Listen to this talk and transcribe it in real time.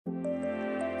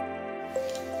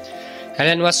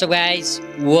And what's up guys,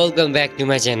 welcome back to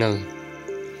my channel.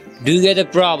 Do you get the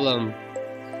problem?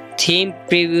 Theme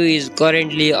preview is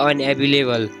currently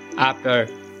unavailable after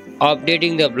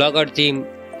updating the Blogger theme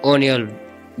on your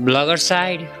Blogger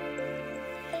side?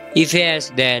 If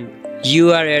yes, then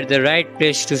you are at the right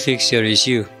place to fix your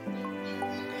issue.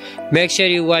 Make sure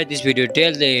you watch this video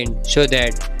till the end so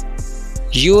that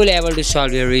you will be able to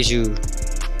solve your issue.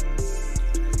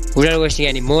 Without wasting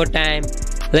any more time,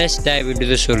 let's dive into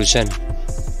the solution.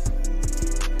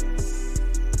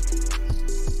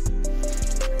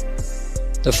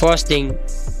 The first thing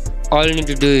all you need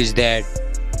to do is that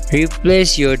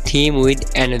replace your theme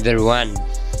with another one.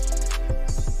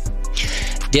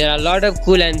 There are a lot of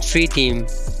cool and free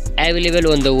themes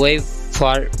available on the web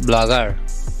for Blogger.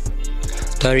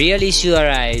 The real issue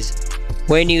arises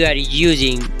when you are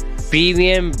using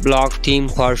premium blog theme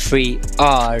for free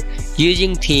or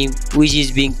using theme which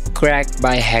is being cracked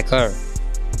by hacker.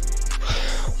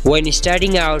 When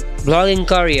starting out blogging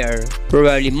career,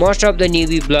 probably most of the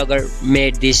newbie blogger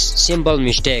made this simple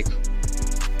mistake.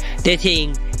 They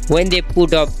think when they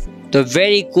put up the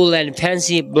very cool and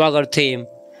fancy blogger theme,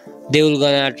 they will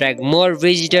gonna attract more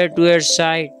visitors to your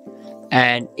site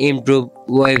and improve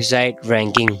website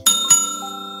ranking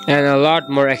and a lot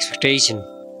more expectation.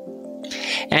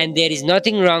 And there is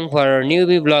nothing wrong for a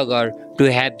newbie blogger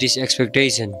to have this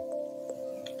expectation.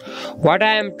 What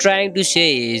I am trying to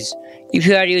say is, if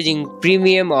you are using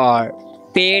premium or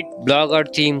paid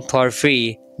blogger theme for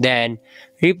free, then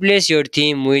replace your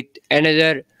theme with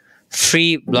another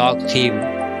free blog theme.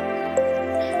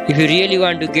 If you really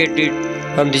want to get rid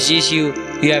from this issue,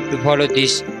 you have to follow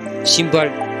these simple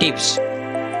tips.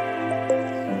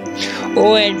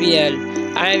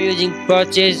 ONBL, I am using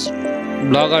purchase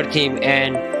blogger theme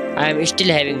and I am still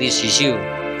having this issue.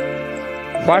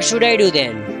 What should I do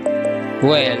then?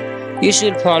 Well, you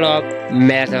should follow up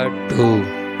method 2.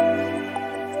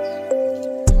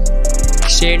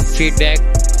 Send feedback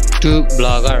to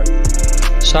Blogger.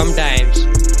 Sometimes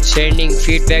sending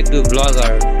feedback to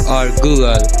Blogger or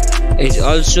Google is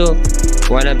also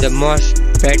one of the most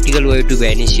practical way to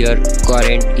manage your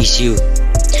current issue.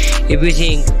 If you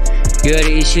think your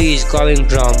issue is coming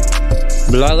from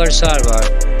Blogger server,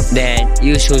 then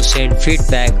you should send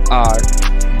feedback or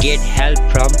get help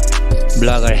from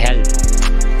Blogger help.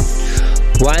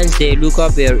 Once they look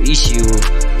up your issue,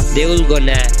 they will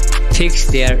gonna fix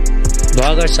their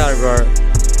Blogger server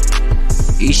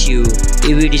issue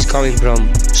if it is coming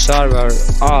from server,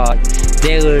 or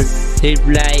they will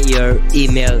reply your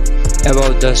email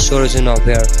about the solution of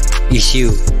your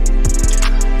issue.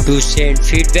 To send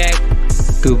feedback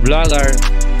to Blogger,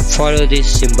 follow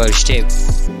this simple step.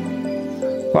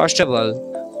 First of all,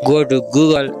 go to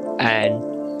Google and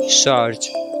search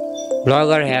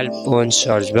Blogger help on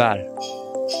search bar.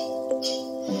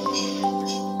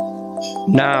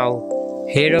 Now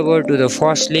head over to the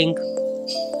first link,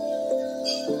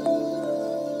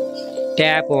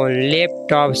 tap on left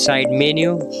top side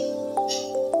menu,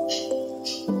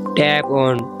 tap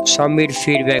on submit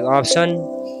feedback option.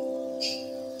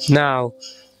 Now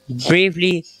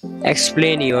briefly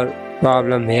explain your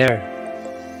problem here.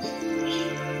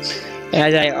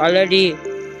 As I already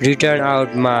written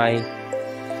out my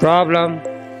problem,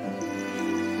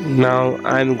 now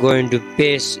I'm going to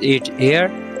paste it here.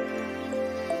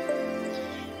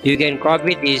 You can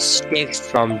copy this text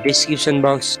from description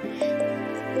box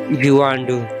if you want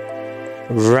to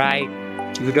write.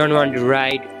 If you don't want to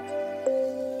write,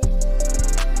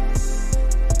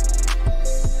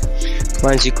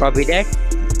 once you copy that,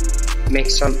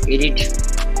 make some edit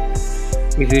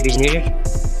if it is needed.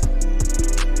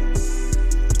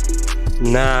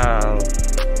 Now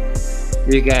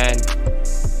you can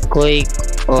click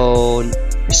on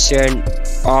send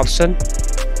option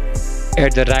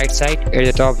at the right side, at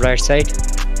the top right side.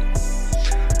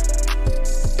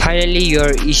 Finally,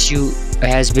 your issue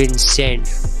has been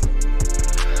sent.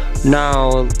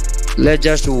 Now let's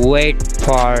just wait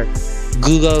for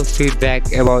Google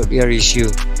feedback about your issue.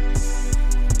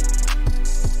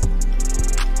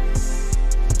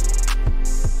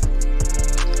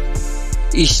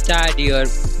 Start your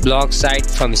blog site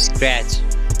from scratch.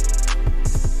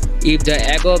 If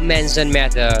the above mentioned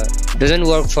method doesn't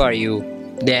work for you,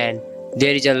 then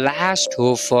there is a last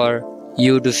hope for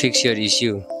you to fix your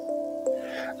issue.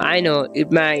 I know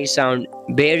it might sound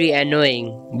very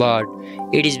annoying, but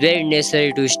it is very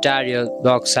necessary to start your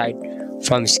blog site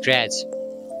from scratch.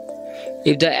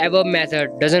 If the above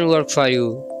method doesn't work for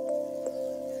you,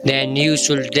 then you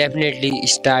should definitely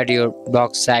start your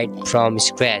blog site from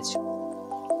scratch.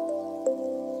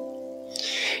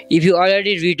 If you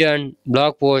already written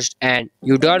blog post and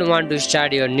you don't want to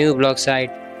start your new blog site,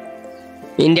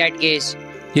 In that case,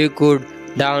 you could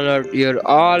download your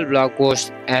all blog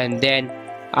posts, and then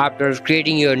after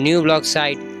creating your new blog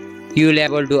site, you will be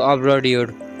able to upload your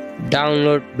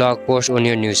download blog post on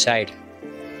your new site.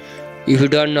 If you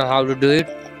don't know how to do it,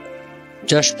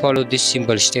 just follow this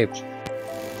simple step.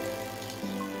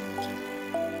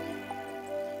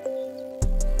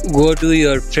 Go to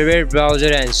your favorite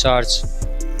browser and search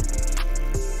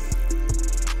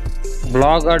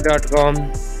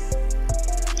blogger.com.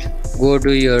 Go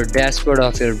to your dashboard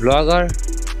of your blogger.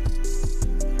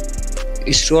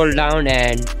 Scroll down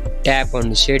and tap on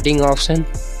the setting option.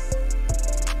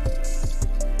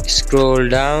 Scroll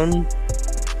down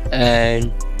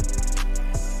and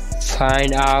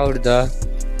find out the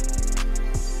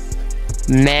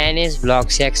manage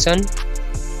blog section.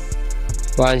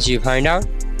 Once you find out,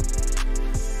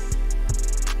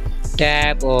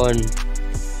 tap on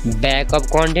backup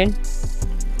content,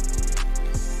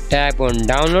 tap on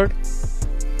download.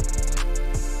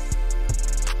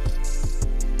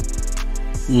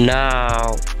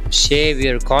 Now save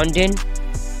your content.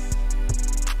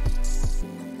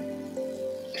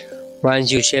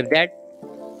 Once you save that,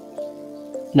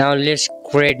 now let's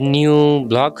create new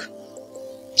blog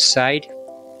site.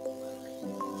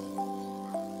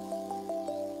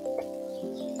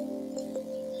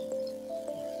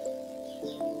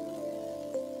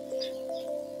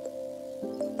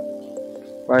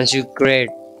 Once you create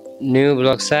new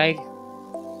blog site,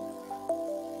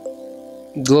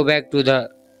 go back to the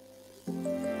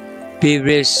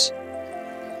previous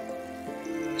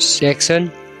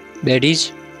section, that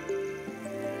is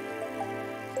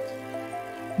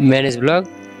manage blog.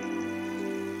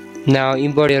 Now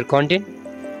import your content.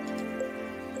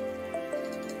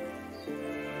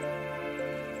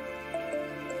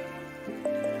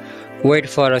 Wait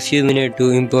for a few minutes to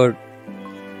import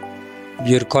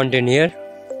your content here.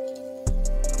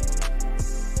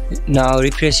 Now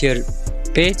refresh your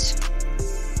page.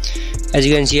 As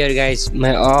you can see here guys,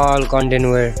 my all content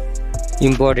were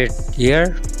imported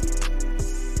here.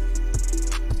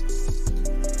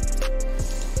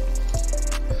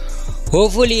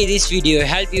 Hopefully this video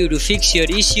helped you to fix your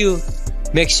issue.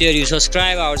 Make sure you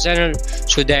subscribe our channel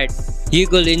so that you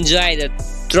could enjoy the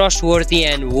trustworthy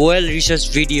and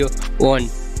well-researched video on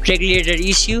tech-related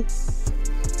issue.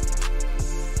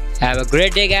 Have a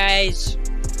great day guys.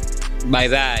 Bye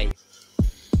bye.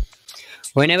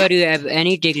 Whenever you have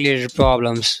any tech-related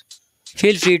problems,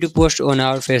 feel free to post on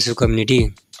our Facebook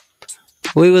community.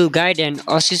 We will guide and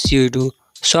assist you to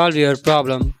solve your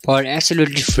problem for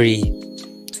absolutely free.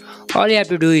 All you have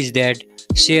to do is that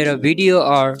share a video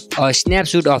or a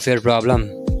snapshot of your problem.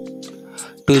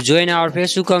 To join our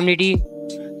Facebook community,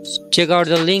 check out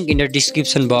the link in the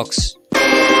description box.